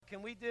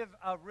Can we give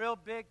a real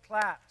big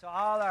clap to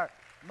all our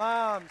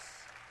moms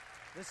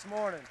this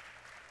morning?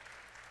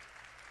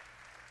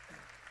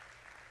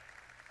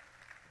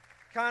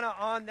 Kind of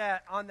on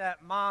that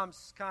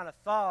mom's kind of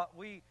thought,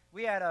 we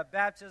had a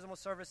baptismal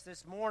service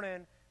this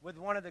morning with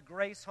one of the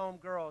Grace Home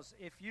girls.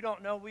 If you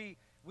don't know, we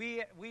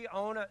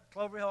own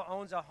Clover Hill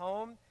owns a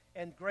home,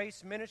 and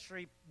Grace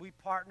Ministry, we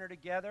partner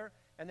together,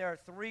 and there are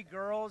 3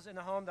 girls in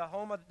the home.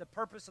 The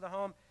purpose of the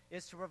home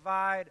is to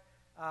provide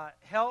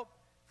help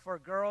for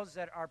girls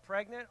that are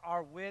pregnant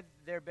or with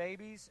their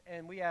babies,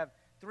 and we have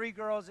 3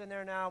 girls in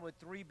there now with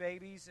 3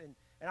 babies, and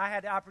I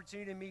had the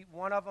opportunity to meet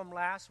one of them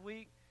last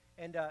week,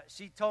 and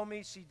she told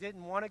me she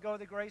didn't want to go to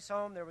the Grace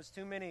Home. There was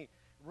too many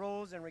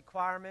rules and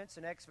requirements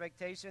and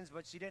expectations,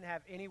 but she didn't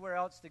have anywhere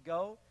else to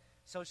go,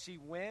 so she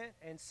went,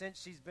 and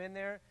since she's been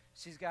there,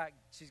 she's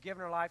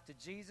given her life to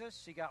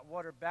Jesus. She got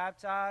water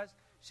baptized.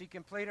 She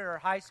completed her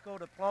high school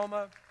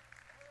diploma.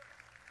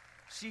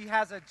 She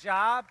has a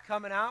job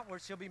coming out where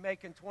she'll be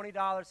making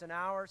 $20 an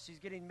hour. She's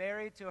getting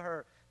married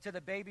to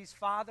the baby's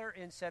father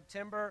in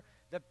September.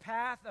 The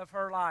path of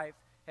her life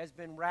has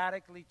been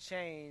radically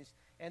changed.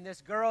 And this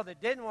girl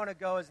that didn't want to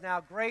go is now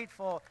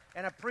grateful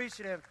and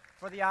appreciative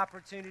for the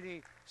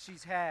opportunity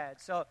she's had.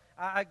 So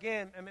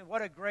again,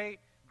 what a great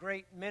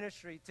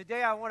ministry.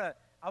 Today I want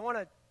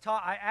to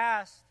talk. I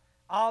asked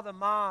all the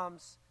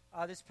moms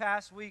this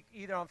past week,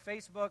 either on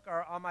Facebook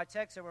or on my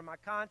text or my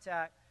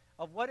contact,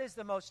 of what is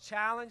the most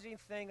challenging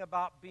thing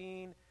about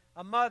being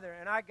a mother.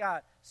 And I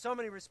got so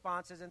many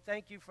responses, and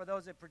thank you for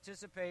those that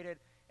participated.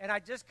 And I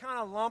just kind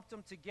of lumped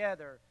them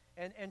together.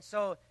 And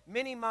so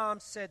many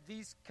moms said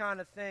these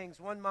kind of things.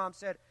 One mom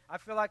said, I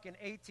feel like an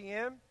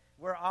ATM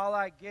where all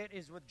I get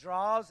is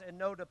withdrawals and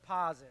no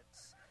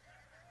deposits.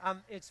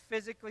 It's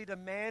physically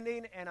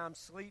demanding, and I'm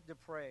sleep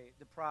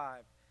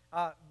deprived.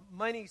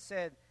 Many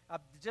said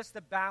just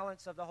the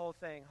balance of the whole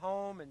thing,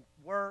 home and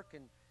work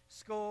and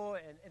school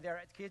and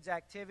their kids'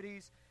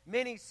 activities.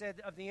 Many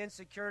said of the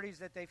insecurities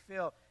that they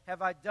feel.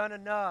 Have I done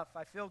enough?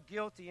 I feel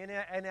guilty,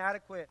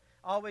 inadequate.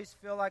 Always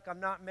feel like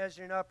I'm not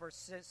measuring up or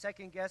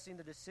second-guessing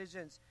the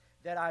decisions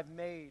that I've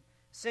made.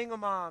 Single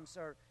moms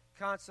are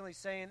constantly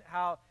saying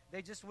how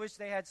they just wish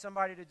they had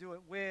somebody to do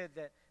it with,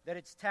 that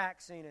it's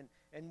taxing,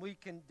 and we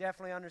can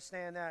definitely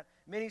understand that.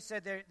 Many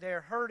said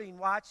they're hurting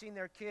watching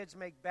their kids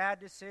make bad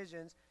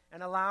decisions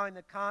and allowing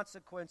the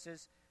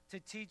consequences to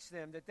teach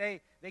them, that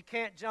they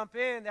can't jump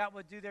in. That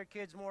would do their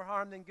kids more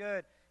harm than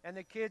good, and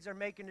the kids are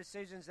making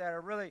decisions that are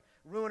really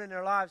ruining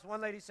their lives.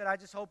 One lady said, I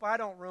just hope I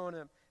don't ruin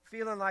them,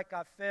 feeling like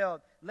I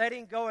failed,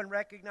 letting go and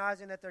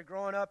recognizing that they're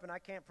growing up and I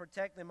can't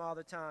protect them all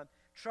the time,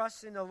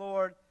 trusting the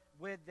Lord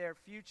with their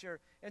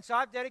future. And so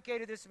I've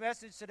dedicated this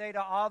message today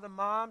to all the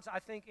moms. I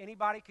think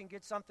anybody can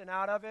get something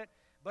out of it.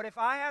 But if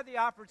I had the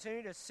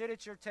opportunity to sit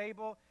at your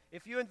table,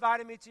 if you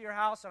invited me to your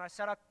house and I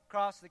sat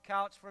across the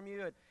couch from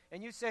you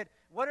and you said,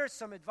 what are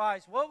some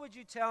advice? What would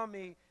you tell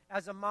me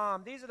as a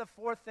mom? These are the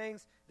 4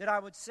 things that I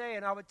would say,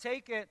 and I would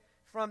take it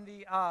from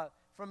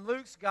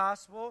Luke's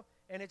gospel,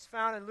 and it's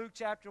found in Luke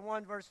chapter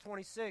 1, verse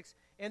 26.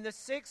 In the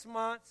 6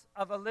 months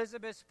of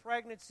Elizabeth's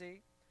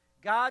pregnancy,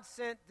 God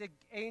sent the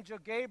angel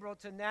Gabriel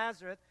to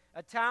Nazareth,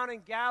 a town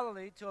in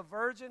Galilee, to a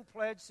virgin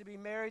pledged to be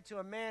married to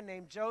a man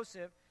named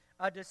Joseph,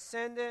 a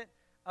descendant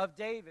of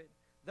David.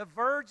 The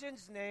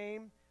virgin's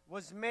name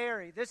was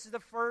Mary. This is the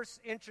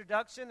first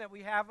introduction that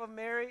we have of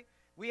Mary.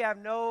 We have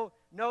no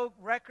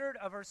record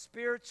of her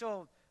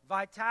spiritual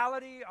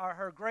vitality or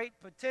her great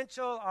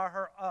potential or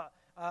her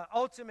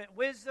ultimate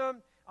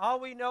wisdom. All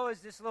we know is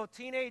this little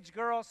teenage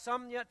girl,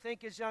 some yet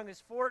think as young as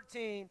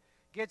 14,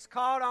 gets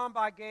called on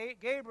by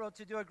Gabriel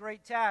to do a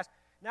great task.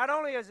 Not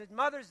only is it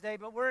Mother's Day,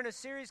 but we're in a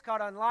series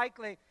called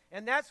Unlikely,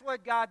 and that's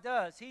what God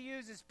does. He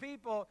uses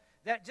people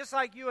that, just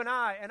like you and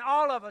I, and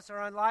all of us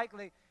are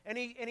unlikely, and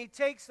he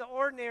takes the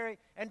ordinary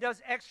and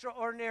does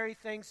extraordinary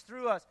things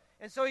through us.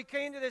 And so he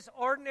came to this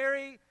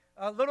ordinary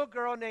little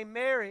girl named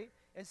Mary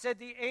and said,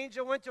 the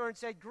angel went to her and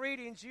said,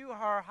 greetings, you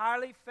are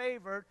highly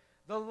favored.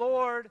 The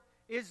Lord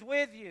is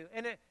with you.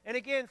 And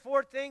again,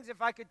 4 things,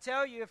 if I could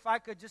tell you, if I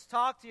could just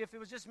talk to you, if it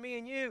was just me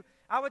and you,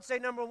 I would say,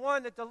 number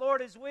 1, that the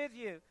Lord is with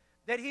you,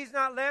 that he's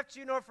not left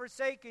you nor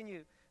forsaken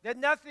you, that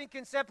nothing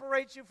can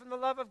separate you from the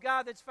love of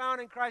God that's found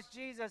in Christ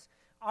Jesus,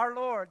 our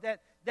Lord, that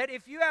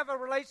if you have a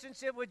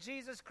relationship with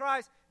Jesus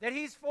Christ, that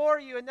he's for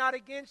you and not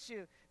against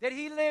you, that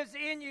he lives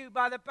in you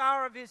by the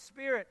power of his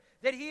Spirit,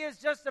 that he is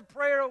just a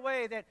prayer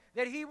away,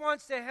 that he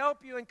wants to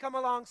help you and come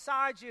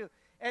alongside you.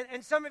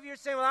 And some of you are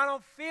saying, well, I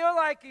don't feel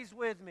like he's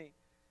with me.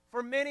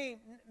 For many,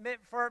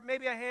 for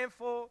maybe a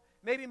handful,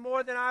 maybe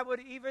more than I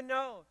would even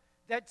know,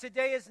 that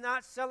today is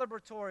not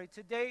celebratory.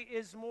 Today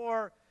is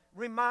more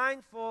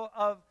remindful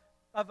of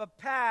a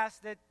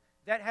past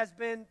that has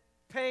been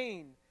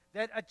pain,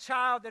 that a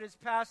child that has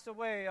passed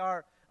away,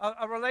 or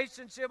a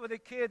relationship with a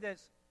kid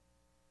that's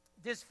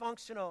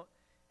dysfunctional.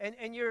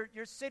 And you're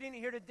sitting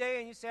here today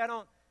and you say, I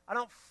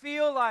don't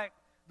feel like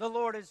the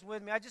Lord is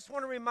with me. I just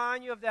want to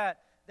remind you of that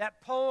that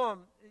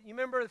poem. You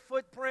remember the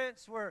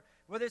Footprints where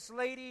this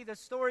lady, the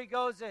story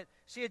goes that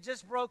she had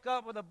just broke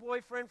up with a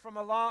boyfriend from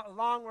a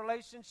long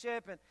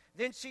relationship, and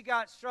then she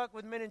got struck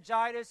with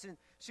meningitis, and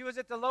she was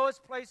at the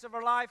lowest place of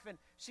her life, and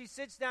she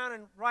sits down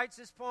and writes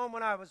this poem.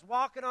 When I was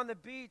walking on the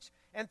beach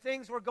and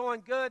things were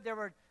going good, there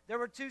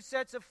were two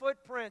sets of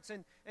footprints,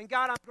 and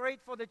God, I'm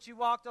grateful that you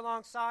walked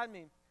alongside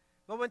me.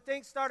 But when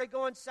things started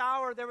going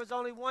sour, there was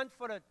only one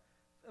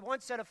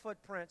set of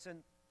footprints,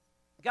 and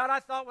God,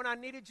 I thought when I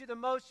needed you the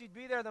most, you'd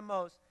be there the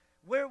most.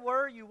 Where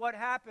were you? What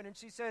happened? And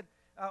she said,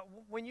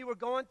 when you were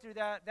going through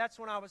that, that's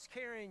when I was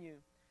carrying you.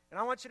 And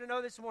I want you to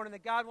know this morning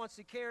that God wants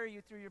to carry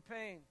you through your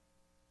pain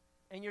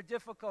and your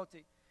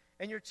difficulty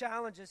and your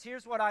challenges.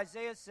 Here's what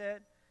Isaiah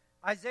said.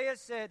 Isaiah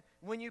said,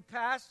 when you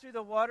pass through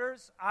the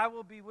waters, I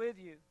will be with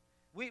you.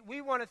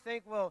 We want to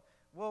think, well,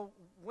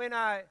 when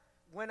I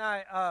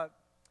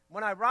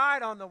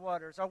ride on the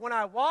waters or when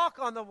I walk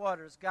on the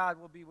waters, God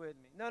will be with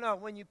me. No,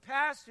 when you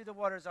pass through the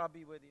waters, I'll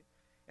be with you.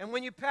 And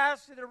when you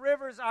pass through the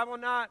rivers,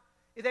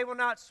 they will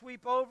not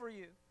sweep over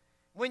you.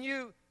 When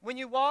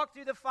you walk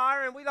through the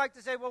fire, and we like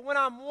to say, well, when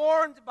I'm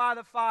warmed by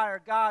the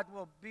fire, God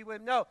will be with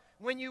me. No,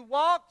 when you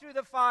walk through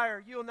the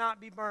fire, you'll not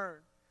be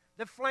burned.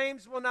 The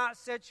flames will not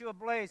set you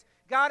ablaze.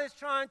 God is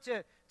trying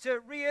to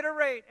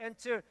reiterate and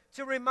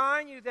to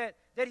remind you that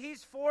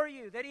He's for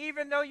you, that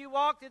even though you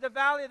walk through the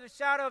valley of the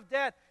shadow of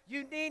death,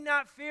 you need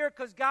not fear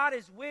because God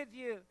is with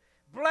you.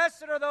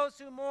 Blessed are those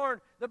who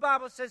mourn, the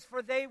Bible says,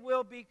 for they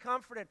will be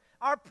comforted.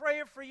 Our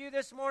prayer for you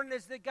this morning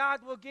is that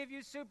God will give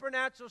you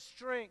supernatural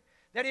strength,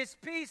 that His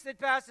peace that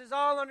passes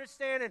all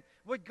understanding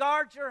would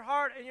guard your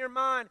heart and your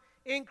mind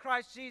in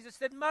Christ Jesus,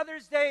 that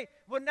Mother's Day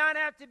would not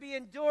have to be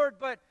endured,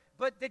 but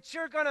that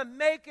you're going to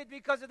make it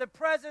because of the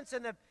presence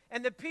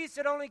and the peace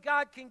that only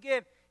God can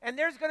give. And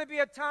there's going to be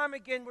a time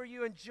again where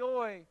you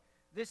enjoy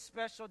this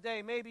special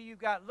day. Maybe you've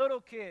got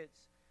little kids,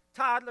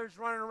 toddlers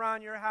running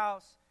around your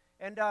house,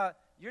 and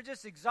you're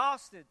just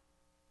exhausted.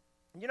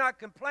 You're not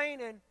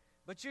complaining,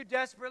 but you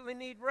desperately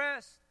need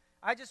rest.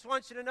 I just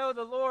want you to know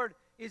the Lord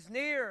is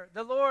near.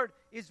 The Lord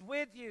is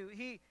with you.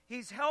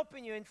 He's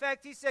helping you. In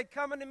fact, He said,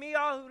 come unto me,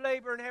 all who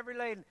labor and heavy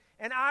laden,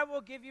 and I will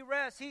give you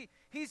rest.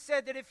 He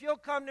said that if you'll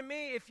come to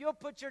me, if you'll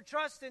put your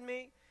trust in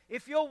me,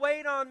 if you'll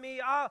wait on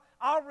me,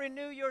 I'll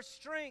renew your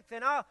strength,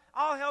 and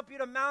I'll help you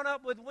to mount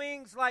up with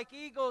wings like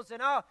eagles,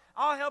 and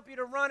I'll help you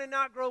to run and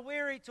not grow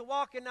weary, to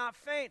walk and not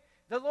faint.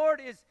 The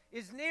Lord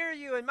is near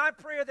you, and my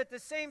prayer that the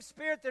same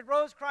Spirit that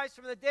rose Christ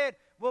from the dead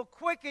will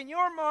quicken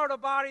your mortal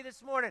body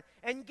this morning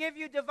and give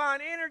you divine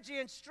energy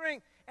and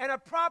strength and a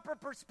proper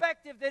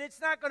perspective that it's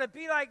not going to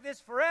be like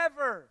this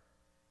forever,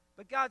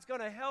 but God's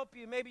going to help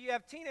you. Maybe you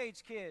have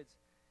teenage kids,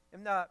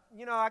 and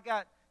I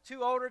got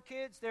 2 older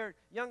kids. They're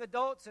young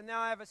adults, and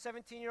now I have a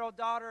 17-year-old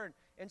daughter,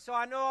 and so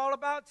I know all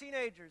about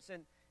teenagers,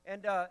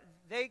 and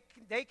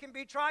they can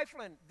be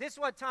trifling. This is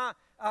what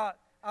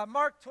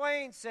Mark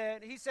Twain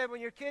said. He said,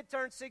 when your kid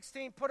turns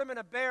 16, put them in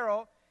a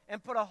barrel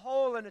and put a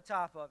hole in the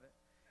top of it.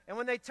 And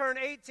when they turn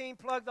 18,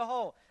 plug the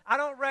hole. I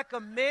don't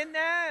recommend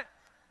that,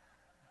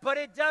 but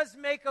it does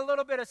make a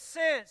little bit of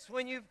sense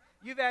when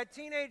you've had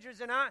teenagers.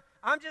 And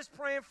I'm just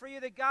praying for you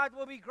that God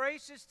will be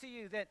gracious to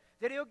you, that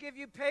He'll give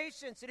you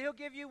patience, that He'll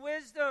give you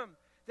wisdom.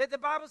 That the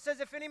Bible says,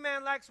 if any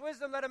man lacks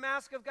wisdom, let him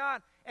ask of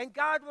God. And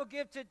God will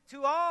give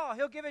to all.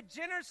 He'll give it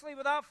generously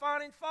without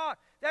finding fault.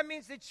 That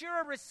means that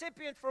you're a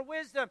recipient for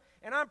wisdom.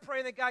 And I'm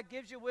praying that God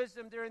gives you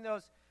wisdom during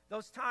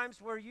those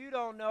times where you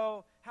don't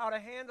know how to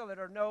handle it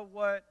or know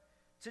what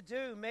to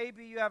do.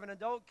 Maybe you have an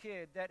adult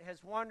kid that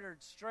has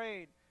wandered,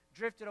 strayed,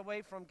 drifted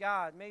away from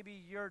God.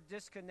 Maybe you're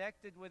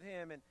disconnected with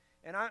Him.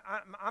 And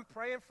I'm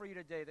praying for you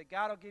today that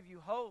God will give you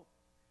hope,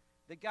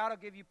 that God will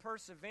give you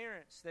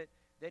perseverance, that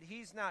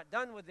He's not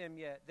done with them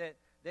yet, that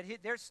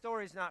their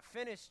story's not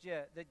finished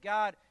yet, that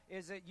God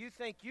is that you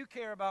think you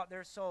care about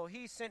their soul.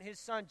 He sent His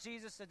Son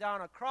Jesus to die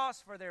on a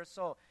cross for their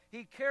soul.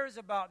 He cares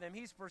about them.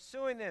 He's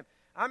pursuing them.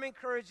 I'm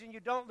encouraging you,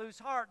 don't lose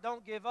heart,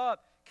 don't give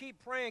up.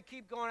 Keep praying,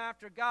 keep going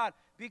after God,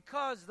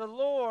 because the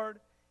Lord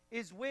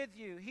is with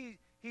you.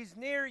 He's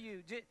near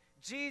you.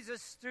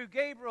 Jesus, through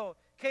Gabriel,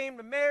 came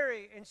to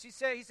Mary, and He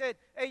said,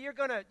 hey, you're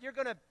gonna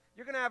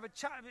have a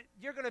child.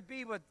 You're going to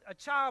be with a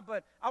child,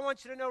 but I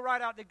want you to know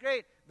right out the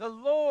gate, the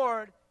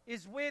Lord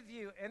is with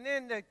you. And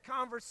then the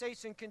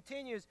conversation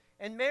continues,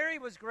 and Mary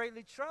was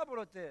greatly troubled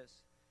at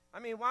this. I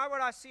mean, why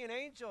would I see an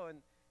angel?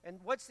 And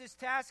what's this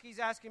task He's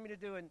asking me to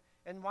do?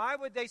 And why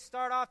would they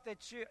start off that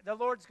the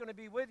Lord's going to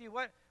be with you?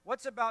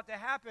 What's about to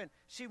happen?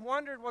 She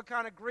wondered what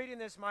kind of greeting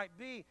this might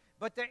be.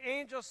 But the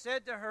angel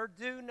said to her,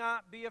 do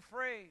not be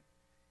afraid.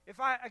 If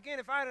I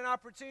had an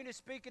opportunity to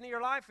speak into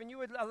your life and you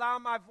would allow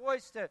my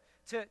voice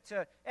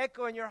to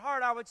echo in your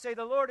heart, I would say,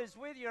 the Lord is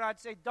with you. And I'd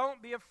say,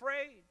 don't be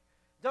afraid.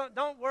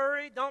 Don't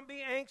worry. Don't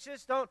be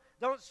anxious. Don't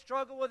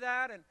struggle with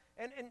that.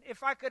 And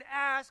if I could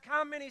ask,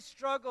 how many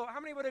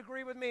would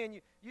agree with me? And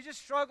you just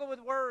struggle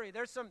with worry.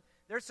 There's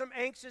some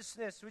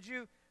anxiousness. Would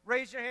you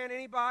raise your hand,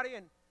 anybody?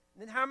 And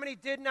then how many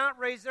did not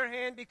raise their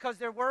hand because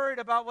they're worried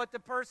about what the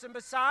person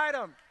beside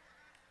them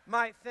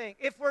might think?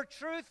 If we're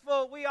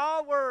truthful, we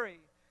all worry.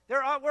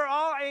 We're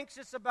all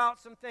anxious about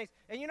some things.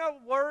 And you know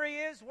what worry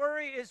is?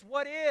 Worry is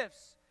what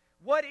ifs.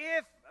 What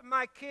if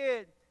my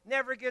kid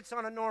never gets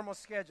on a normal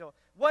schedule?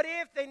 What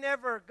if they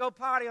never go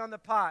potty on the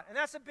pot? And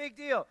that's a big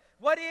deal.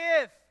 What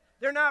if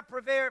they're not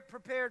prepared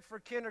for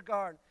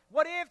kindergarten?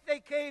 What if they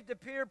cave to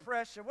peer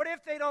pressure? What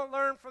if they don't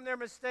learn from their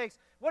mistakes?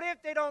 What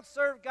if they don't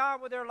serve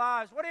God with their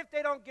lives? What if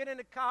they don't get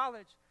into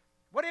college?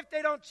 What if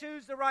they don't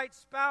choose the right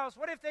spouse?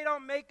 What if they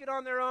don't make it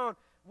on their own?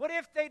 What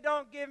if they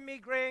don't give me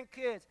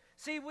grandkids?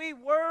 See, we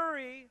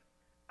worry.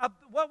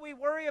 What we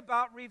worry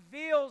about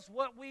reveals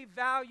what we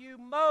value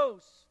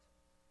most.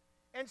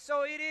 And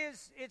so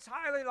it's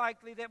highly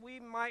likely that we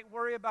might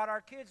worry about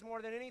our kids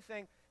more than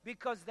anything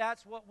because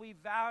that's what we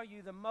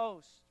value the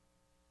most.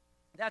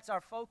 That's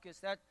our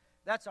focus.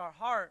 That's our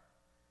heart.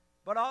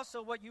 But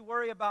also what you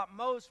worry about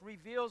most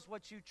reveals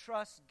what you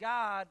trust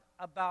God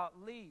about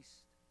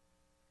least.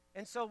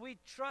 And so we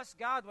trust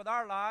God with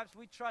our lives.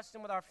 We trust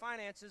Him with our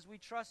finances. We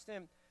trust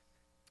Him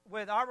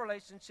with our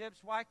relationships.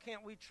 Why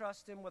can't we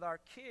trust Him with our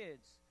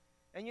kids?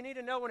 And you need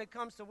to know when it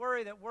comes to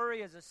worry that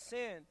worry is a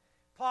sin.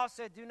 Paul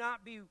said, do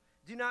not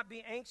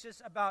be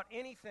anxious about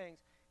anything.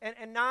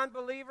 And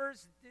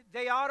non-believers,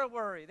 they ought to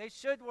worry. They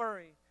should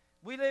worry.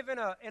 We live in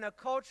a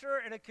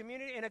culture, in a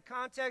community, in a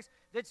context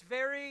that's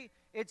very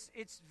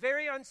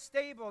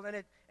unstable,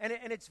 and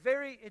it's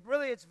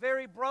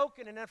very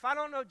broken. And if I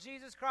don't know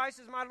Jesus Christ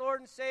as my Lord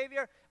and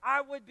Savior,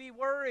 I would be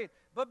worried.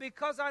 But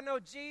because I know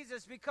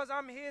Jesus, because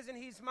I'm His and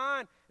He's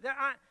mine, that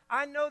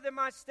I know that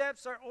my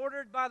steps are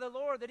ordered by the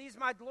Lord, that He's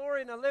my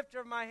glory and the lifter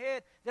of my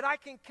head, that I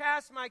can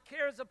cast my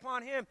cares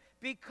upon Him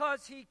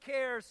because He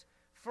cares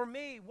for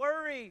me.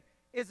 Worry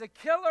is a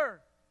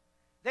killer.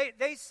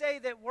 They say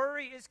that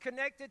worry is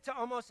connected to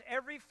almost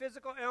every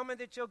physical ailment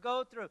that you'll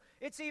go through.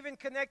 It's even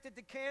connected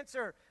to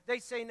cancer, they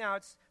say now.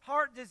 It's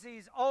heart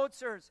disease,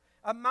 ulcers,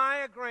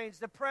 migraines,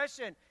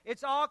 depression.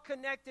 It's all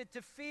connected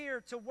to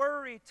fear, to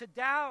worry, to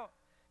doubt.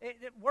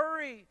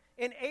 Worry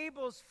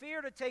enables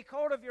fear to take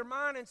hold of your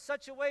mind in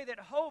such a way that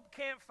hope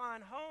can't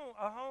find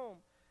a home.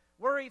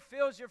 Worry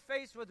fills your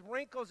face with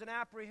wrinkles and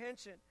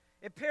apprehension.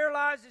 It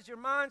paralyzes your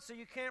mind so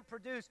you can't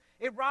produce.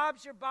 It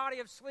robs your body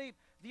of sleep.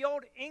 The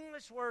old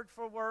English word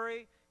for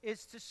worry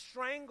is to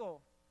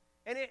strangle.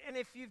 And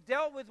if you've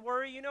dealt with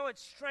worry, you know it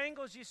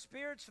strangles you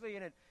spiritually,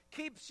 and it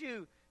keeps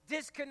you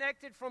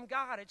disconnected from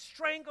God. It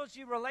strangles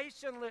you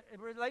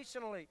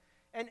relationally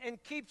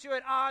and keeps you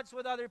at odds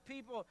with other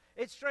people.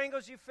 It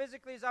strangles you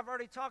physically, as I've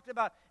already talked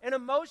about. And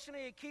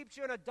emotionally, it keeps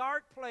you in a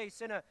dark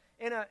place, in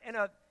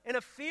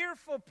a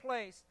fearful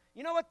place.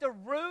 You know what the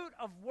root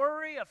of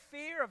worry, of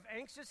fear, of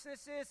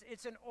anxiousness is?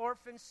 It's an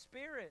orphan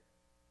spirit.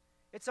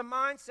 It's a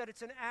mindset,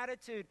 it's an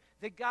attitude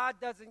that God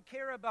doesn't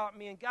care about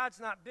me and God's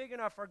not big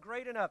enough or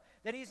great enough,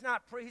 that He's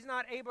not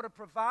able to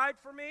provide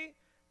for me,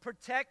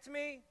 protect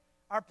me,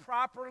 or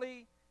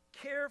properly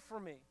care for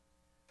me.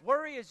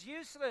 Worry is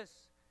useless.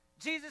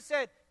 Jesus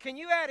said, can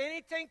you add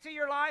anything to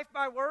your life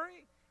by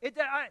worry?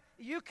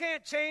 You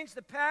can't change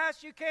the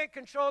past. You can't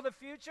control the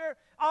future.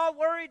 All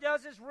worry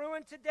does is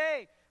ruin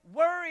today.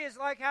 Worry is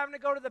like having to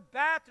go to the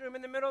bathroom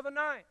in the middle of the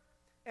night.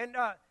 And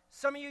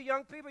some of you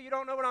young people, you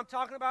don't know what I'm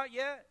talking about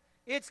yet.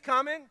 It's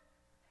coming.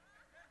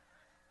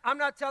 I'm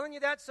not telling you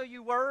that so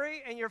you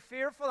worry and you're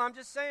fearful. I'm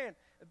just saying,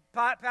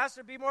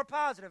 Pastor, be more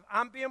positive.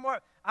 I'm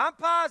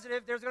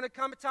positive there's going to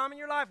come a time in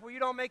your life where you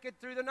don't make it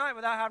through the night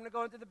without having to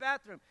go into the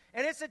bathroom.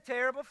 And it's a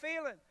terrible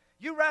feeling.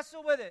 You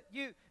wrestle with it.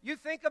 You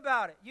think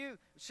about it.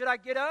 Should I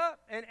get up?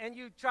 And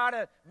you try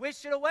to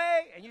wish it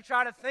away, and you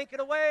try to think it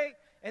away,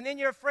 and then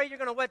you're afraid you're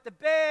going to wet the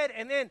bed,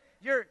 and then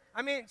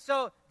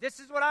so this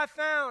is what I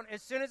found.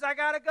 As soon as I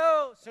got to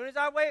go, as soon as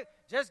I wait,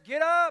 just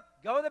get up,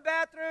 go to the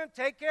bathroom,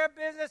 take care of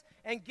business,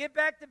 and get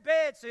back to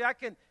bed so I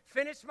can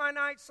finish my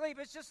night's sleep.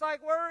 It's just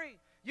like worry.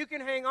 You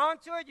can hang on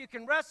to it. You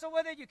can wrestle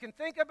with it. You can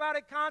think about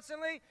it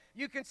constantly.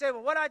 You can say,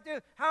 well, what I do,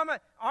 how am I?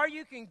 Or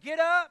you can get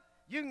up.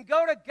 You can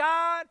go to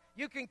God.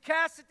 You can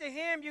cast it to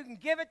Him. You can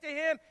give it to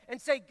Him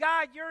and say,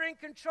 God, you're in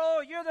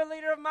control. You're the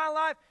leader of my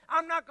life.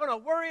 I'm not going to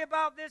worry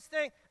about this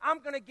thing. I'm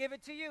going to give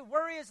it to you.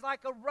 Worry is like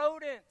a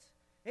rodent.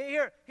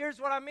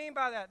 Here's what I mean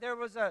by that.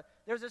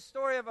 There's a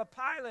story of a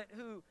pilot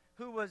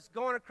who was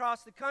going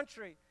across the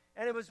country,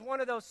 and it was one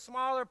of those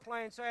smaller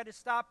planes, so I had to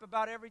stop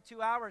about every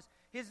 2 hours.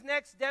 His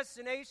next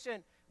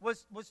destination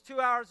was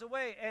 2 hours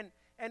away,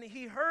 and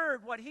he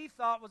heard what he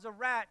thought was a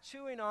rat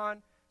chewing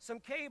on some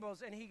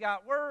cables, and he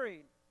got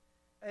worried.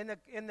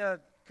 In the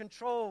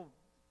control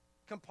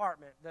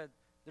compartment, the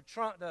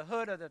trunk, the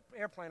hood of the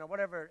airplane, or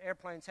whatever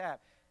airplanes have,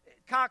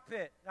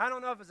 cockpit. I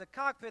don't know if it was a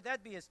cockpit.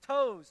 That'd be his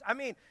toes. I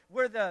mean,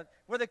 where the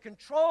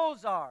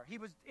controls are. He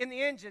was in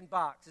the engine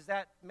box. Is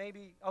that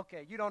maybe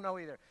okay? You don't know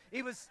either.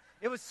 It was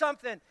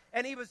something,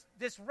 and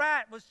this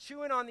rat was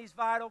chewing on these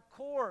vital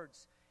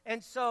cords.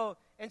 And so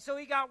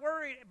he got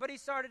worried, but he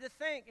started to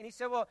think. And he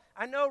said, well,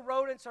 I know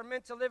rodents are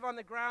meant to live on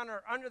the ground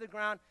or under the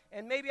ground,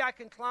 and maybe I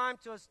can climb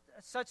to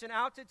such an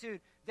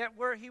altitude that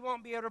where he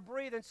won't be able to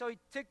breathe. And so he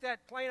took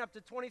that plane up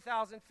to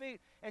 20,000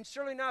 feet. And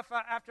surely enough,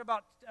 after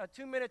about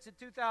 2 minutes at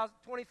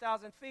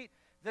 20,000 feet,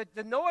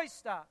 the noise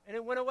stopped, and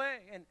it went away.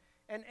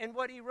 And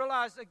what he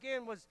realized,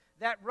 again, was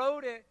that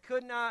rodent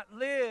could not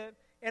live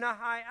in a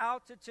high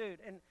altitude.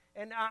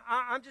 And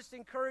I'm just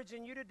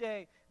encouraging you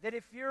today that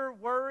if your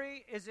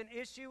worry is an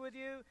issue with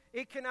you,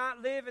 it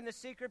cannot live in the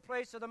secret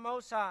place of the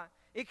Most High.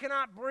 It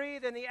cannot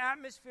breathe in the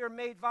atmosphere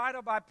made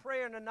vital by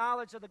prayer and the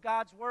knowledge of the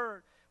God's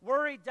Word.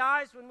 Worry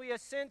dies when we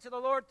ascend to the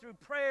Lord through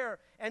prayer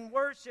and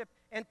worship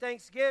and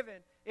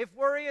thanksgiving. If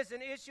worry is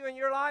an issue in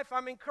your life,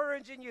 I'm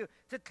encouraging you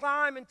to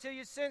climb until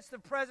you sense the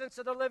presence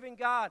of the living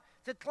God,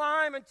 to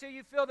climb until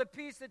you feel the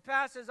peace that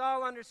passes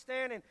all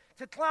understanding,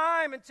 to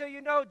climb until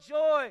you know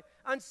joy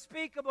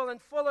unspeakable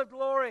and full of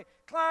glory.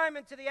 Climb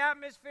into the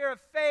atmosphere of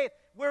faith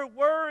where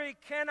worry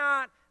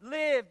cannot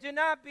live. Do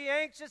not be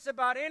anxious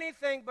about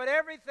anything, but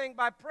everything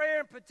by prayer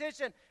and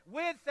petition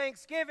with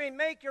thanksgiving.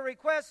 Make your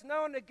requests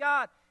known to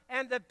God,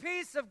 and the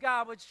peace of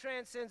God, which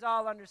transcends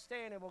all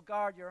understanding, will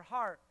guard your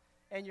heart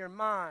and your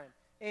mind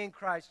in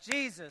Christ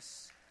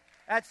Jesus.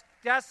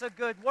 That's a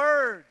good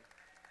word.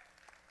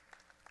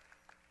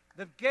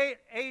 The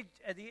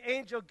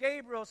angel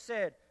Gabriel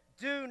said,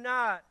 do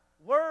not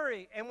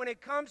worry. And when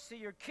it comes to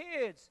your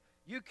kids,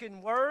 you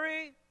can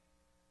worry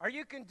or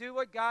you can do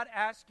what God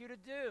asks you to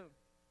do.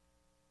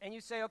 And you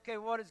say, okay,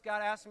 what does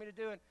God ask me to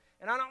do?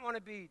 And I don't want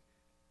to be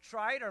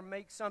trite or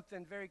make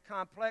something very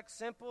complex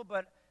simple,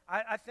 but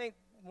I think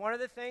one of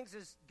the things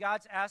is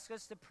God's asked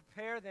us to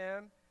prepare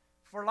them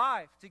for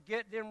life, to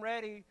get them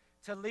ready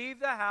to leave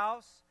the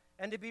house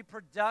and to be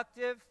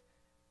productive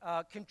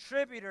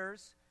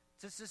contributors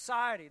to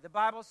society. The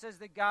Bible says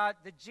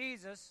that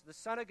Jesus, the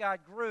Son of God,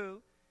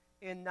 grew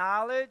in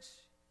knowledge,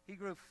 he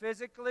grew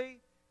physically,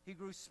 he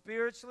grew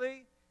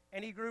spiritually,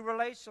 and he grew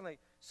relationally.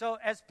 So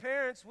as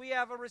parents, we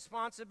have a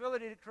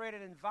responsibility to create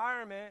an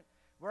environment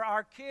where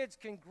our kids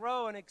can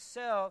grow and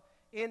excel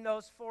in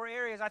those 4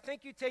 areas. I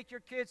think you take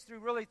your kids through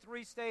really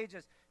 3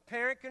 stages.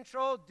 Parent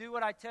control, do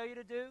what I tell you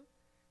to do.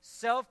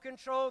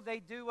 Self-control, they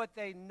do what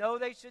they know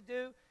they should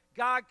do.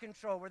 God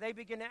control, where they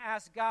begin to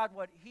ask God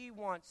what he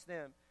wants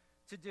them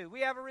to do.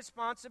 We have a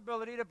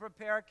responsibility to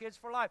prepare our kids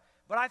for life.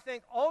 But I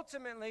think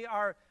ultimately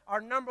our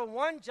number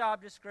one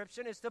job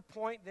description is to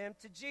point them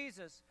to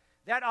Jesus.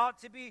 That ought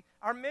to be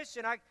our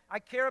mission. I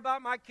care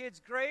about my kids'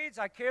 grades.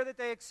 I care that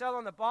they excel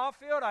on the ball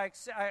field. I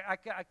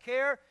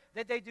care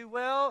that they do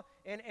well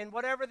in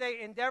whatever they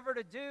endeavor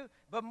to do.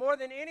 But more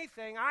than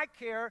anything, I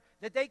care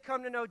that they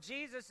come to know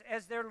Jesus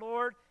as their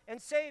Lord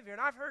and Savior.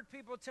 And I've heard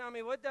people tell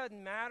me, well, it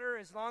doesn't matter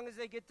as long as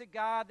they get to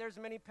God. There's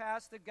many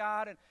paths to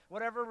God and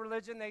whatever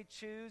religion they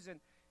choose.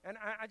 And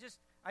I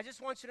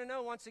just want you to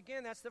know, once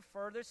again, that's the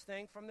furthest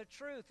thing from the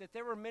truth, that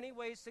there were many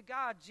ways to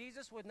God.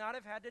 Jesus would not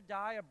have had to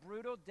die a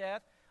brutal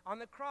death on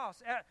the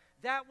cross.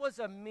 That was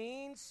a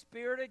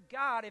mean-spirited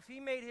God if he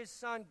made his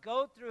son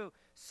go through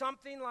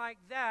something like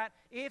that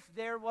if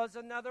there was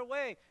another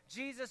way.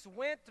 Jesus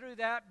went through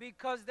that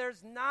because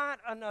there's not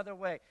another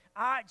way.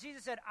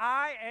 Jesus said,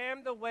 I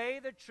am the way,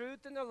 the truth,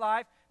 and the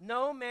life.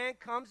 No man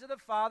comes to the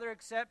Father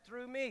except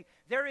through me.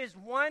 There is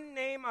one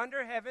name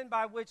under heaven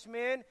by which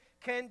men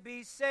can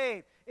be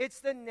saved.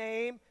 It's the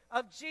name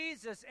of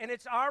Jesus, and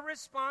it's our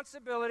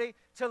responsibility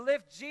to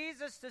lift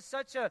Jesus to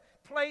such a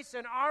place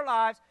in our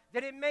lives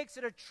that it makes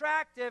it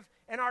attractive,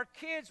 and our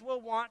kids will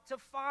want to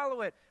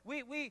follow it.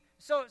 And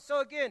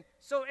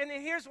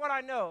then here's what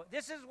I know.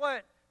 This is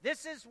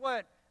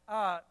what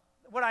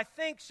I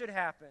think should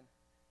happen.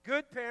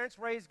 Good parents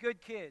raise good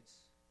kids,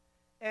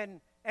 and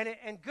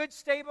good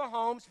stable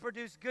homes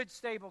produce good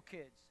stable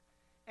kids.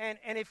 And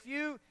if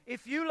you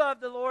love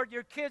the Lord,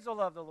 your kids will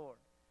love the Lord.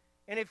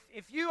 And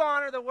if you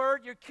honor the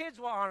Word, your kids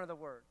will honor the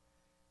Word.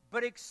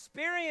 But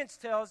experience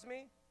tells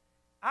me,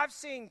 I've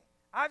seen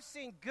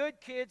good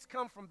kids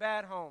come from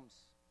bad homes.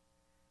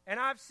 And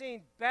I've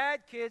seen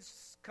bad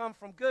kids come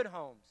from good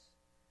homes.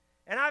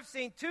 And I've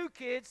seen 2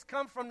 kids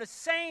come from the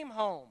same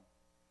home.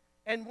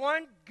 And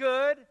one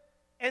good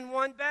and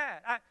one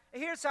bad.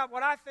 Here's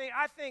what I think.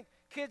 I think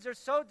kids are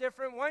so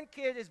different. One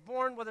kid is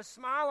born with a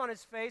smile on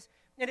his face,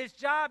 and his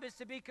job is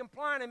to be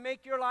compliant and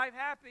make your life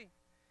happy.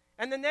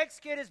 And the next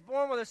kid is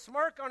born with a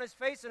smirk on his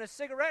face and a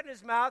cigarette in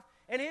his mouth,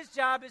 and his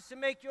job is to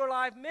make your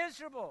life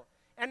miserable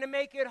and to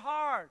make it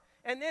hard.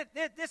 And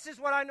this is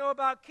what I know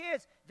about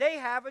kids. They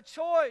have a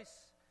choice.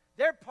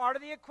 They're part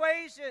of the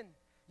equation.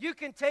 You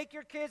can take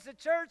your kids to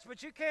church,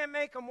 but you can't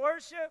make them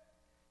worship.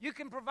 You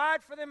can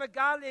provide for them a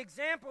godly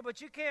example,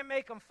 but you can't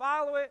make them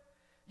follow it.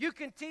 You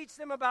can teach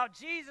them about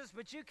Jesus,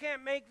 but you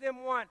can't make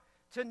them want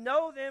to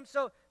know them.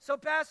 So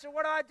Pastor,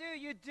 what do?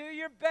 You do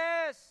your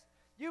best.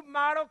 You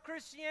model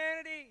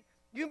Christianity.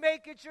 You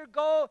make it your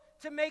goal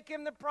to make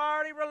him the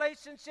priority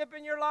relationship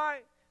in your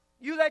life.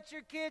 You let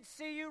your kids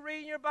see you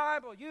reading your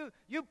Bible.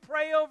 You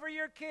pray over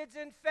your kids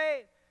in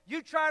faith.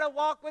 You try to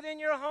walk within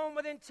your home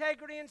with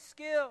integrity and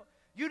skill.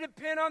 You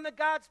depend on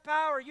God's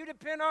power. You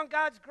depend on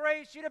God's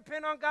grace. You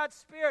depend on God's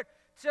Spirit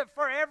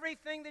for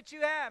everything that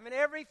you have and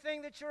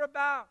everything that you're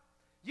about.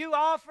 You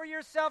offer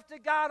yourself to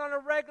God on a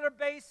regular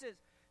basis.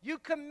 You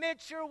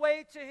commit your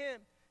way to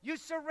him. You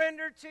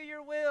surrender to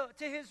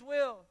His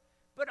will.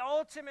 But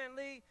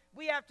ultimately,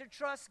 we have to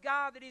trust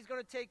God that he's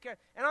going to take care.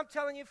 And I'm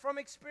telling you from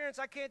experience,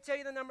 I can't tell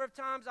you the number of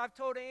times I've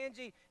told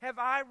Angie, have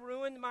I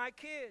ruined my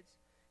kids?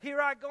 Here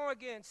I go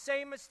again.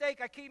 Same mistake.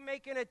 I keep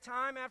making it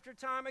time after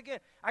time again.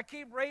 I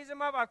keep raising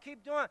them up. I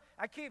keep doing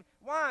it.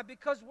 Why?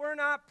 Because we're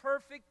not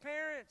perfect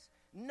parents.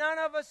 None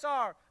of us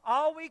are.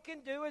 All we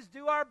can do is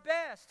do our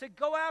best to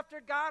go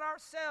after God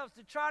ourselves,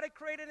 to try to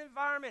create an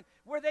environment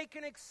where they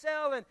can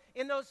excel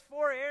in those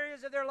 4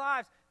 areas of their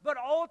lives. But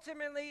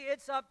ultimately,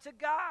 it's up to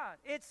God.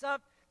 It's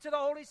up to the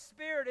Holy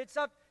Spirit. It's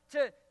up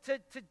to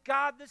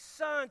God the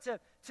Son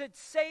to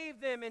save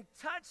them and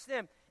touch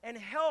them and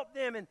help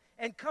them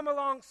and come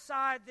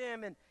alongside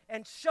them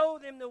and show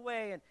them the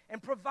way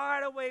and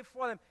provide a way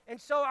for them. And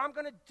so I'm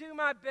going to do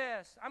my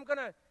best. I'm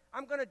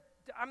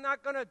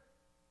not going to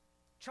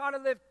try to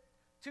live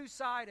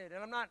two-sided,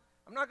 and I'm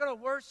not going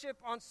to worship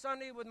on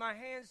Sunday with my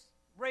hands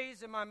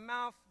raised and my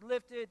mouth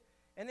lifted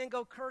and then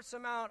go curse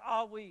them out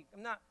all week.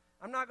 I'm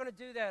not going to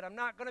do that. I'm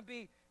not going to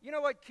be, you know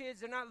what,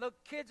 kids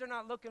are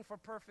not looking for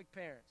perfect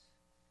parents.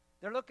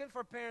 They're looking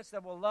for parents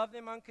that will love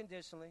them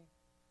unconditionally,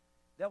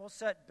 that will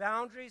set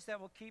boundaries that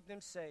will keep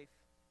them safe,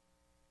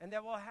 and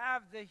that will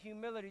have the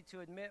humility to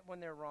admit when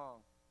they're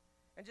wrong.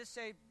 And just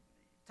say,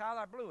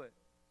 Tyler, I blew it.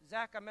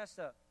 Zach, I messed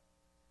up.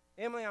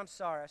 Emily, I'm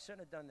sorry. I shouldn't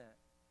have done that.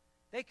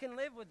 They can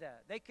live with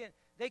that. They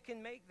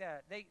can make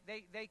that.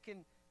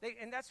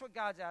 And that's what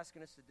God's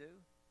asking us to do.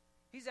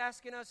 He's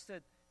asking us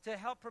to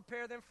help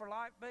prepare them for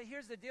life. But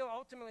here's the deal.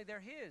 Ultimately,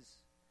 they're his.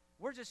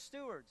 We're just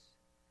stewards.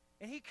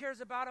 And he cares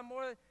about them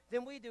more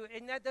than we do.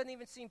 And that doesn't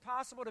even seem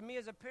possible to me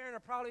as a parent or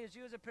probably as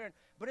you as a parent.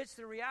 But it's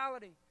the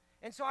reality.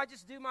 And so I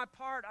just do my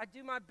part. I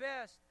do my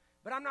best.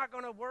 But I'm not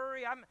going to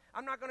worry.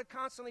 I'm not going to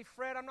constantly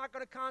fret. I'm not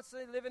going to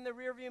constantly live in the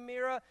rearview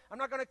mirror. I'm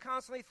not going to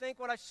constantly think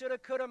what I should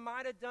have, could have,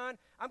 might have done.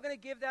 I'm going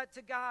to give that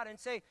to God and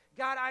say,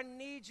 God, I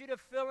need you to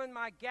fill in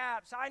my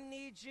gaps. I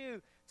need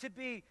you to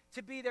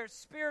be their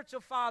spiritual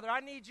father.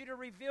 I need you to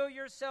reveal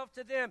yourself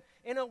to them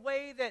in a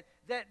way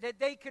that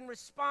they can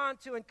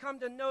respond to and come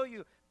to know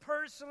you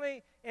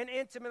personally and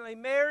intimately.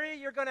 Mary,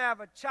 you're going to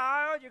have a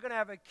child. You're going to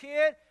have a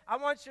kid. I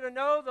want you to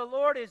know the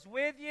Lord is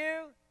with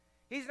you.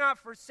 He's not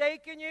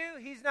forsaken you.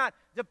 He's not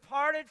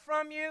departed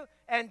from you.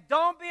 And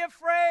don't be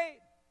afraid.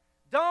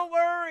 Don't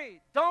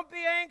worry. Don't be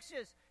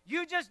anxious.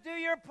 You just do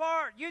your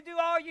part. You do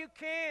all you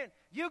can.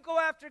 You go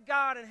after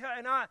God,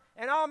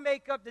 and I'll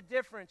make up the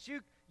difference.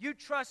 You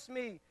trust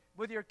me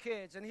with your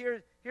kids. And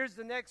here's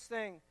the next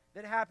thing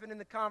that happened in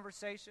the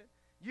conversation.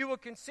 You will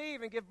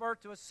conceive and give birth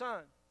to a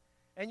son,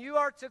 and you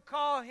are to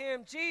call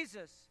him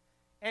Jesus,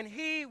 and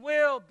he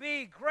will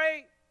be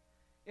great.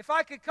 If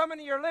I could come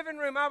into your living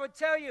room, I would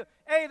tell you,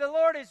 hey, the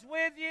Lord is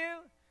with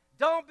you.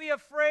 Don't be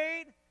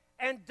afraid.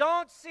 And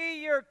don't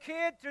see your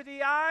kid through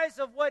the eyes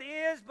of what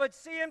is, but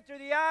see him through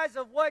the eyes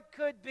of what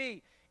could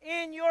be.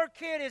 In your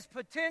kid is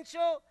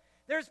potential.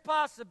 There's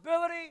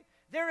possibility.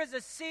 There is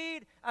a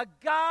seed, a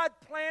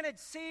God-planted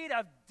seed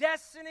of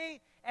destiny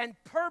and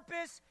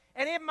purpose.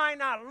 And it might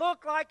not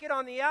look like it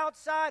on the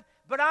outside,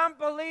 but I'm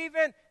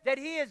believing that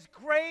he is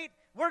great.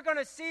 We're going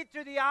to see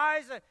through the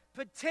eyes of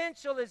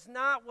potential is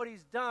not what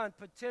he's done.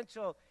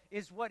 Potential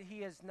is what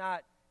he has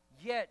not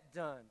yet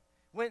done.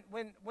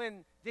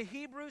 When the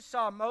Hebrews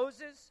saw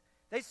Moses,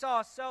 they saw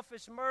a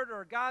selfish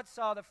murderer. God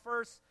saw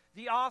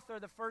the author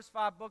of the first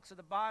 5 books of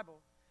the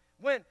Bible.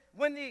 When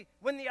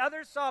the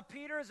others saw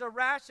Peter as a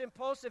rash,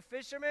 impulsive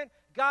fisherman,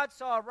 God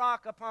saw a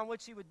rock upon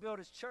which he would build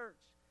his church.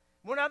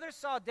 When others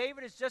saw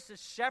David as just a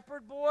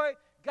shepherd boy,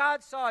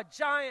 God saw a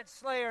giant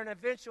slayer and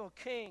eventual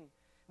king.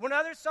 When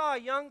others saw a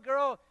young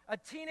girl, a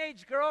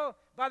teenage girl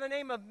by the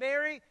name of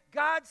Mary,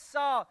 God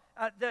saw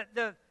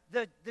the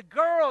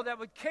girl that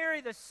would carry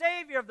the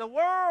Savior of the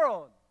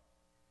world.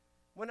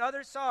 When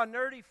others saw a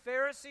nerdy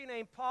Pharisee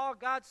named Paul,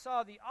 God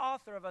saw the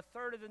author of a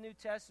third of the New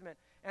Testament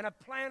and a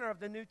planner of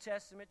the New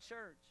Testament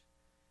church.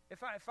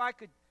 If I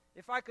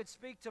could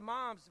speak to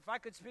moms, if I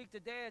could speak to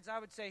dads, I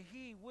would say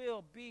he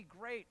will be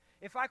great.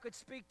 If I could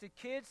speak to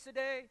kids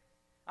today,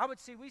 I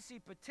would see, we see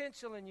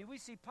potential in you. We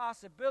see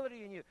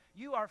possibility in you.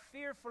 You are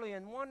fearfully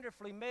and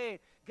wonderfully made.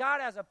 God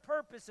has a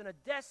purpose and a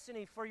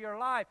destiny for your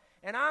life.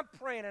 And I'm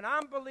praying and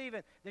I'm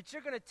believing that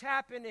you're going to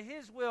tap into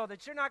his will,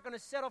 that you're not going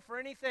to settle for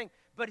anything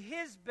but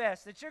his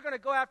best, that you're going to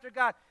go after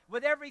God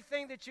with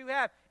everything that you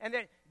have, and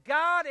that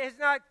God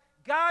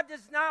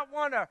does not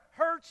want to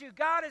hurt you.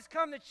 God has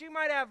come that you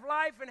might have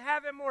life and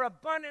have it more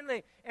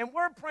abundantly. And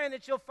we're praying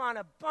that you'll find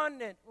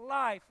abundant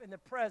life in the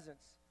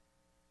presence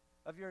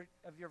of your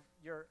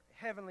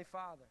Heavenly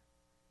Father.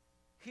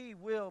 He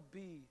will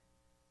be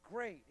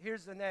great.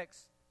 Here's the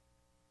next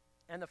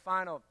and the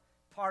final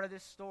part of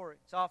this story.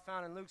 It's all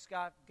found in Luke's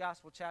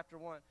Gospel, chapter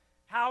 1.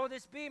 How will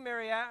this be,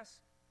 Mary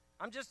asked.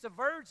 I'm just a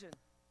virgin.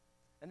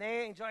 And the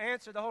angel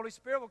answered, the Holy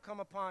Spirit will come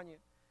upon you,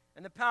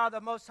 and the power of the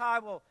Most High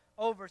will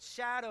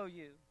overshadow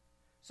you.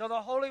 So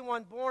the Holy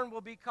One born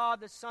will be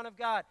called the Son of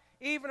God.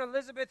 Even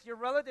Elizabeth, your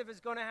relative,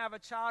 is going to have a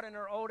child in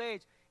her old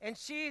age. And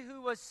she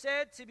who was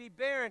said to be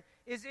barren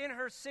is in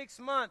her 6th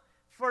month.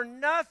 For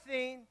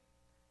nothing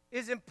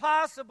is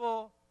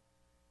impossible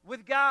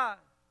with God.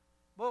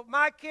 Well,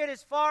 my kid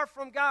is far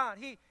from God.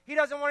 He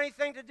doesn't want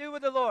anything to do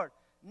with the Lord.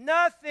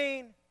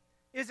 Nothing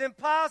is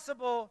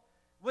impossible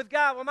with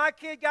God. Well, my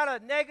kid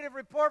got a negative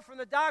report from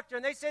the doctor,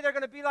 and they say they're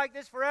going to be like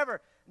this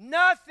forever.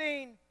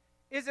 Nothing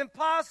is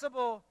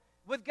impossible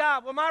with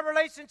God. Well, my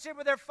relationship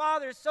with their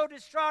father is so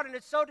distraught and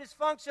it's so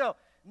dysfunctional.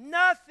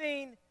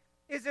 Nothing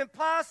is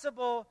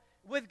impossible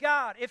with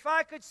God. If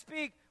I could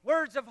speak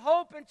words of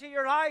hope into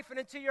your life and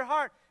into your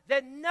heart,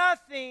 that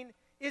nothing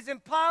is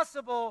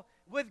impossible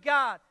with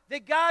God,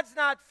 that God's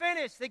not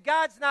finished, that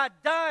God's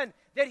not done,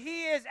 that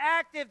He is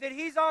active, that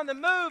He's on the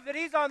move, that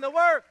He's on the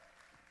work,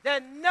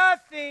 that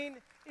nothing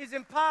is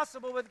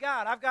impossible with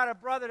God. I've got a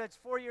brother that's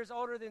 4 years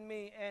older than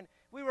me, and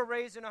we were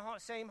raised in the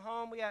same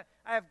home.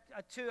 I have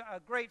a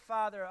great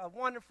father, a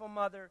wonderful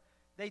mother.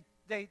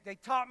 They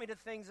taught me the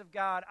things of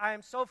God. I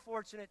am so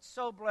fortunate,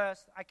 so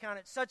blessed. I count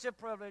it such a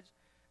privilege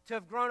to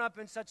have grown up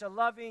in such a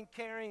loving,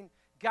 caring,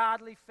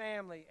 godly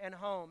family and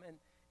home.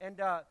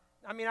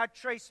 I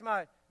trace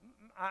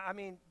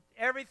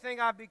everything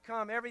I've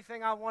become,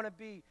 everything I want to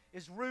be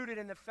is rooted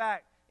in the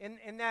fact, in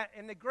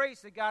the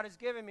grace that God has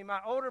given me. My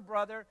older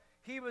brother,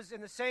 he was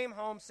in the same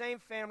home, same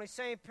family,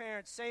 same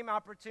parents, same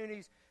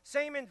opportunities,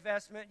 same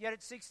investment, yet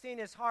at 16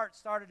 his heart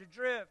started to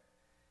drift.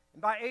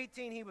 And by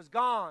 18 he was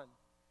gone.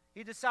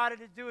 He decided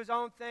to do his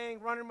own thing,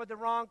 running with the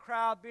wrong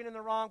crowd, being in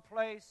the wrong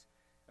place.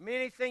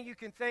 Anything you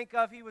can think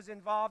of, he was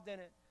involved in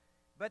it.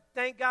 But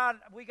thank God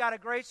we got a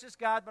gracious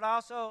God, but I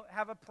also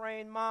have a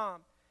praying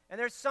mom. And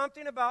there's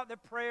something about the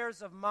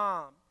prayers of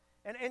mom.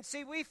 And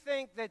see, we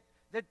think that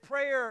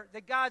prayer,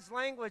 that God's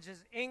language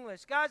is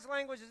English. God's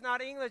language is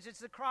not English, it's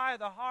the cry of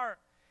the heart.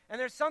 And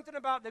there's something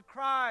about the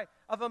cry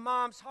of a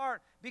mom's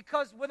heart.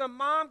 Because when a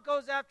mom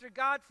goes after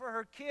God for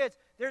her kids,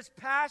 there's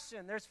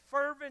passion, there's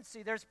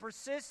fervency, there's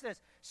persistence.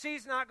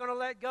 She's not going to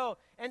let go.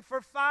 And for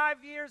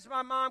 5 years,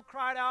 my mom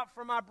cried out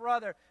for my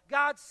brother.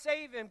 God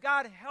save him.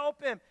 God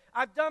help him.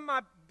 I've done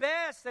my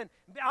best, and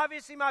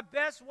obviously my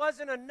best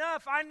wasn't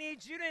enough. I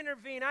need you to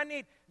intervene. I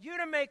need you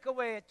to make a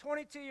way. At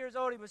 22 years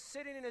old, he was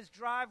sitting in his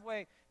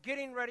driveway,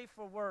 getting ready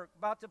for work,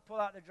 about to pull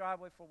out the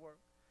driveway for work,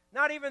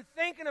 not even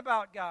thinking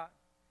about God.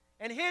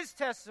 And his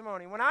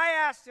testimony, when I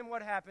asked him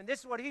what happened, this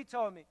is what he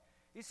told me.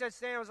 He said,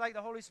 Stan, it was like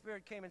the Holy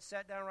Spirit came and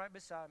sat down right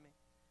beside me.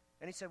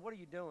 And he said, what are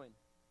you doing?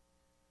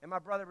 And my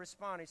brother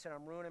responded, he said,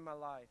 I'm ruining my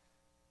life.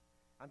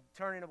 I'm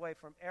turning away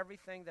from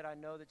everything that I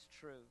know that's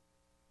true.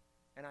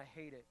 And I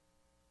hate it.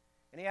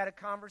 And he had a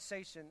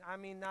conversation.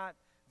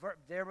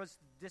 There was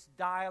this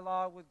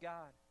dialogue with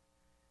God.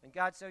 And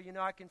God said,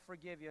 I can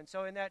forgive you. And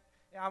so in that,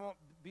 I won't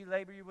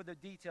belabor you with the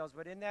details,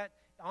 but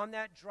on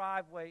that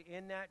driveway,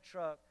 in that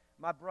truck,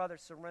 my brother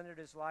surrendered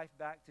his life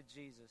back to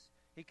Jesus.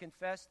 He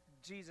confessed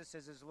Jesus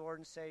as his Lord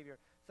and Savior.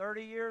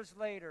 30 years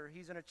later,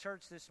 he's in a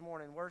church this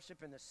morning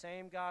worshiping the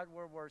same God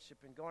we're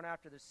worshiping, going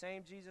after the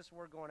same Jesus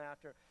we're going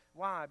after.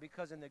 Why?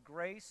 Because in the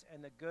grace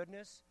and the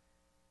goodness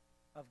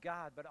of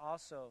God, but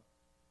also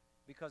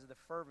because of the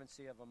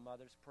fervency of a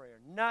mother's prayer.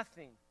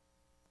 Nothing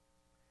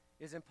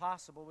is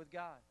impossible with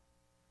God.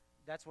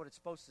 That's what it's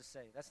supposed to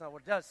say. That's not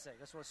what it does say.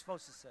 That's what it's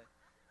supposed to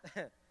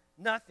say.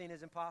 Nothing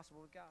is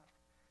impossible with God.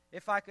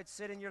 If I could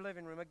sit in your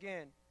living room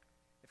again,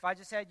 if I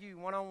just had you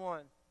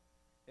one-on-one,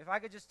 if I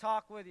could just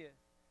talk with you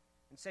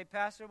and say,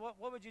 Pastor,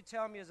 what would you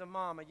tell me as a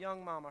mom, a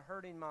young mom, a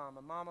hurting mom,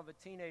 a mom of a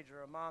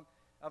teenager, a mom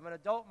of an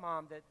adult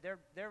mom that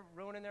they're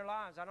ruining their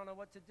lives? I don't know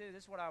what to do.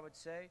 This is what I would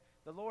say.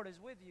 The Lord is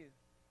with you.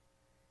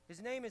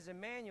 His name is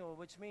Emmanuel,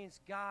 which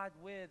means God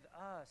with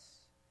us.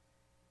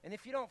 And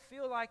if you don't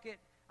feel like it,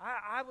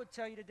 I would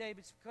tell you today,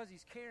 it's because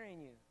He's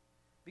carrying you,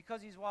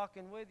 because He's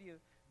walking with you.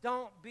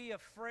 Don't be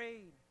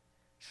afraid.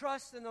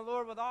 Trust in the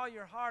Lord with all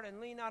your heart and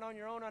lean not on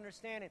your own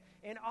understanding.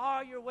 In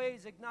all your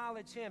ways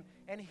acknowledge Him,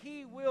 and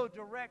He will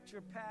direct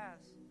your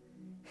paths.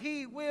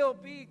 He will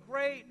be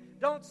great.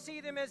 Don't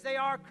see them as they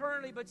are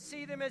currently, but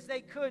see them as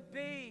they could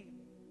be.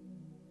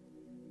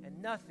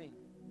 And nothing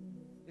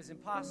is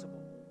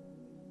impossible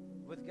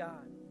with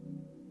God.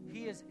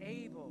 He is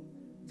able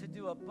to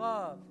do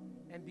above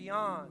and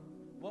beyond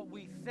what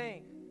we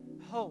think,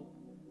 hope,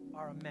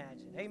 or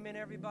imagine. Amen,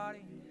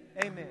 everybody?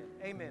 Amen.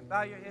 Amen.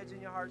 Bow your heads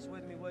and your hearts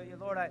with me, will you?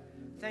 Lord, I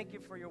thank you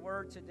for your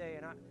word today,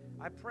 and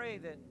I pray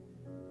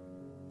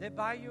that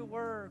by your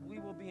word we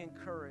will be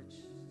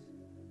encouraged.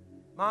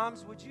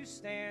 Moms, would you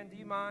stand? Do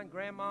you mind?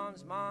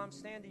 Grandmoms, moms,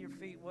 stand to your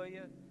feet, will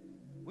you?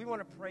 We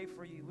want to pray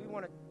for you. We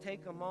want to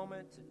take a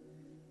moment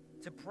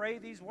to pray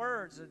these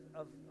words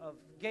of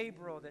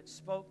Gabriel that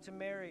spoke to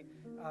Mary.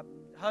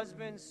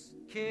 Husbands,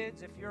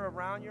 kids, if you're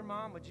around your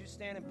mom, would you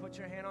stand and put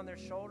your hand on their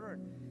shoulder?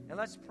 And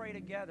let's pray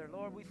together.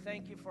 Lord, we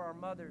thank you for our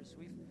mothers.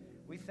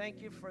 We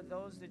thank you for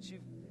those that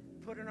you've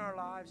put in our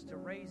lives to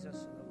raise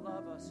us and to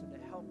love us and to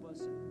help us.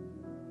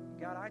 And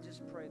God, I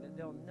just pray that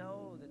they'll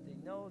know that they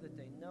know that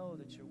they know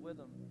that you're with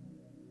them,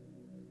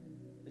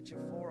 that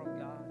you're for them,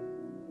 God,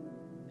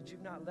 that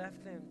you've not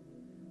left them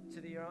to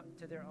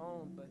their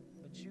own, but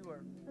you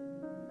are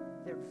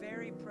their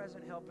very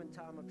present help in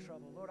time of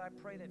trouble. Lord, I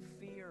pray that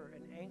fear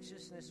and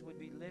anxiousness would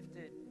be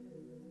lifted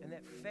and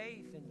that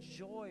faith and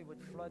joy would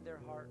flood their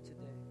heart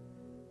today,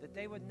 that that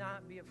they would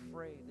not be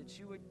afraid, that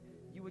you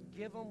would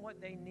give them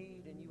what they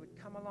need, and you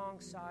would come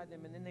alongside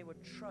them, and then they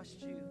would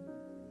trust you.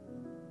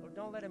 Lord,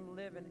 don't let them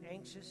live in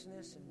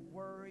anxiousness and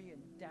worry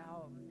and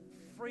doubt.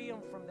 Free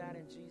them from that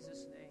in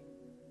Jesus' name.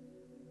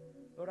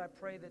 Lord, I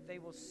pray that they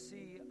will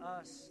see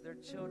us, their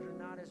children,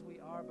 not as we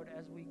are, but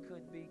as we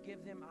could be.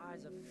 Give them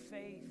eyes of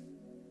faith.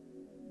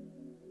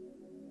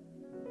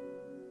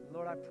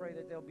 Lord, I pray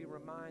that they'll be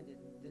reminded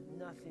that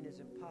nothing is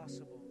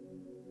impossible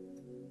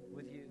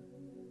with you.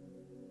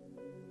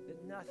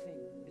 That nothing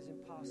is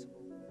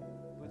impossible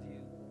with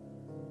you.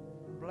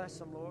 Bless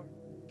them, Lord.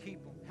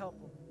 Keep them. Help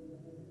them.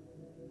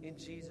 In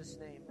Jesus'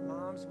 name.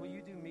 Moms, will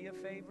you do me a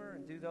favor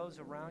and do those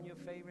around you a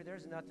favor?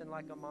 There's nothing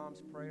like a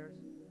mom's prayers.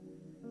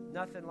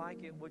 Nothing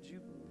like it. Would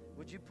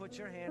you put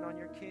your hand on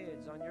your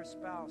kids, on your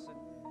spouse, and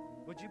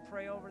would you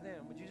pray over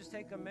them? Would you just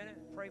take a minute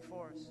and pray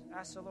for us?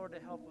 Ask the Lord to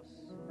help us.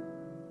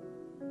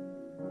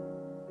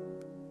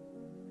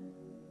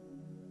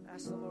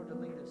 Ask the Lord to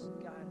lead us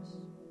and guide us.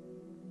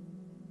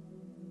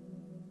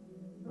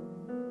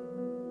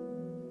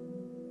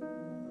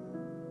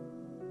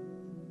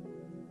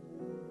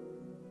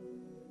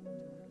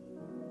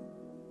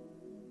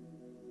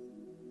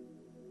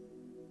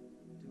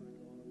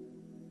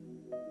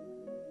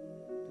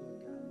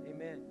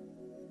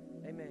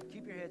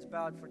 Keep your heads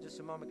bowed for just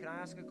a moment. Can I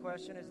ask a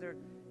question? Is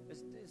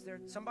there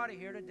somebody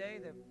here today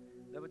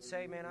that would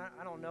say, man,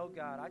 I don't know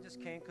God. I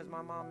just came because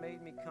my mom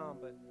made me come,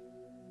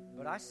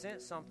 but I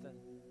sensed something.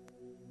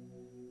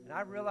 And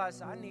I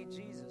realized I need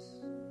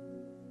Jesus.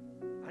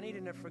 I need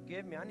him to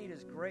forgive me. I need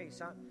his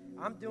grace.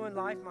 I'm doing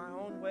life my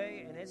own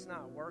way, and it's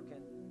not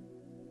working.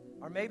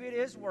 Or maybe it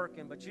is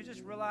working, but you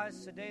just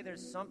realize today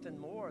there's something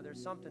more.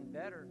 There's something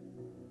better.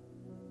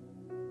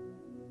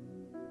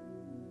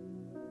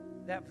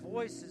 That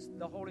voice is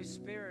the Holy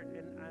Spirit,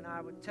 and I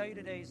would tell you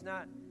today is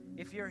not,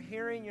 if you're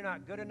hearing you're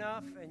not good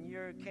enough and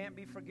you can't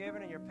be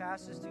forgiven and your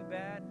past is too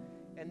bad,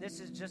 and this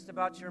is just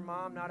about your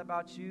mom, not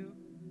about you,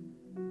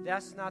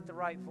 that's not the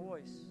right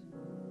voice.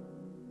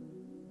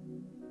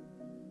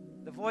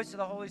 The voice of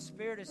the Holy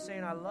Spirit is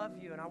saying, I love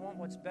you, and I want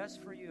what's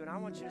best for you, and I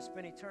want you to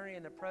spend eternity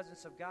in the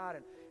presence of God,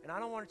 and I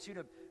don't want you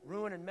to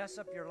ruin and mess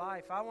up your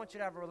life. I want you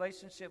to have a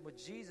relationship with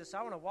Jesus.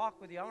 I want to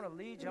walk with you. I want to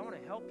lead you. I want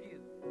to help you.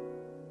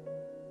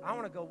 I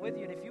want to go with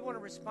you. And if you want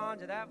to respond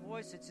to that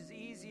voice, it's as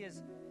easy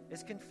as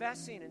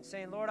confessing and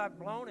saying, Lord, I've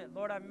blown it.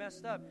 Lord, I've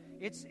messed up.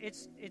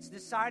 It's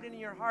deciding in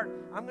your heart,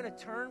 I'm going to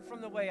turn from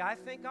the way I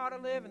think I ought to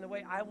live and the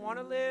way I want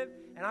to live,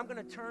 and I'm going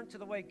to turn to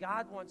the way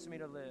God wants me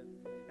to live.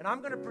 And I'm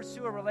going to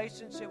pursue a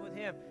relationship with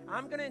him.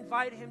 I'm going to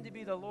invite him to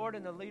be the Lord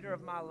and the leader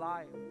of my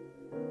life.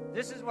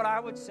 This is what I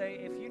would say.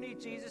 If you need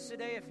Jesus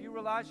today, if you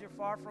realize you're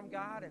far from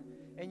God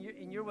and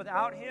you're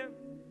without him,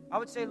 I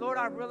would say, Lord,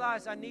 I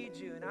realize I need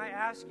you, and I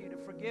ask you to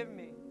forgive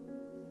me,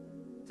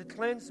 to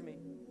cleanse me.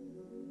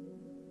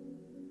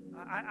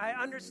 I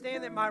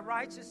understand that my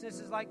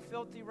righteousness is like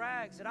filthy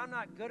rags, that I'm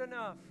not good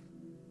enough.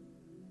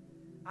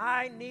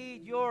 I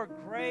need your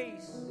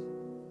grace.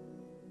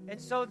 And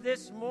so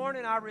this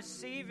morning I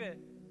receive it.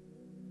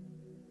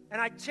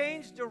 And I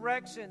change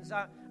directions.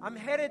 I'm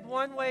headed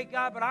one way,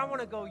 God, but I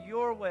want to go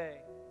your way.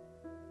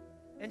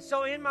 And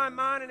so in my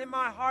mind and in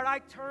my heart, I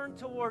turn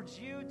towards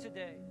you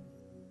today.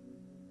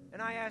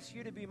 And I ask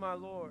you to be my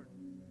Lord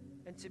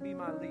and to be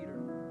my leader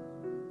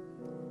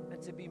and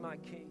to be my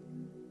King.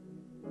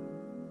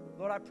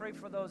 Lord, I pray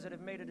for those that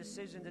have made a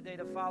decision today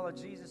to follow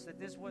Jesus, that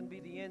this wouldn't be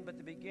the end but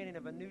the beginning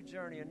of a new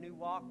journey, a new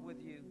walk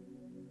with you.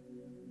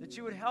 That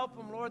you would help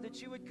them, Lord,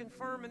 that you would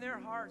confirm in their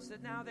hearts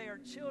that now they are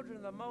children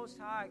of the Most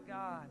High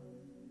God.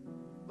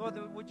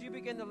 Lord, would you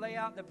begin to lay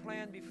out the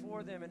plan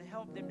before them and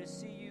help them to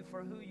see you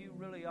for who you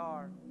really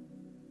are.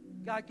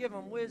 God, give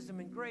them wisdom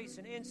and grace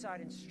and insight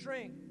and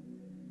strength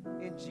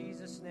in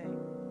Jesus' name.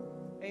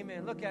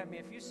 Amen. Look at me.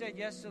 If you said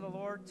yes to the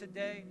Lord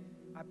today,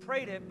 I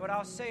prayed it, but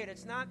I'll say it.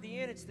 It's not the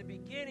end. It's the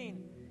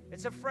beginning.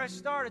 It's a fresh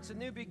start. It's a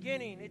new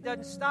beginning. It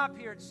doesn't stop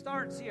here. It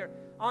starts here.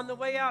 On the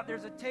way out,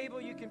 there's a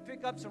table. You can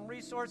pick up some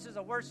resources,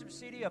 a worship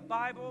CD, a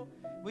Bible.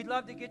 We'd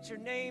love to get your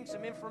name,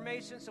 some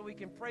information so we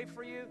can pray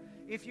for you.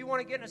 If you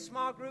want to get in a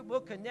small group, we'll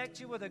connect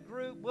you with a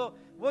group.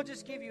 We'll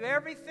just give you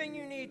everything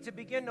you need to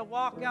begin to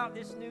walk out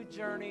this new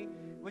journey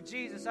with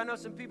Jesus. I know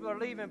some people are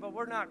leaving, but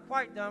we're not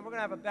quite done. We're going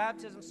to have a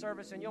baptism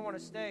service, and you'll want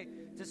to stay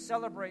to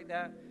celebrate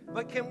that.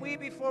 But can we,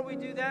 before we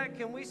do that,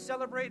 can we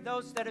celebrate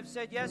those that have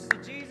said yes to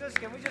Jesus?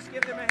 Can we just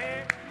give them a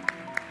hand?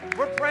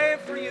 We're praying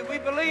for you. We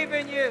believe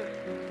in you.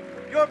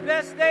 Your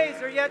best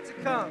days are yet to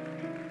come.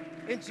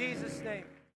 In Jesus' name.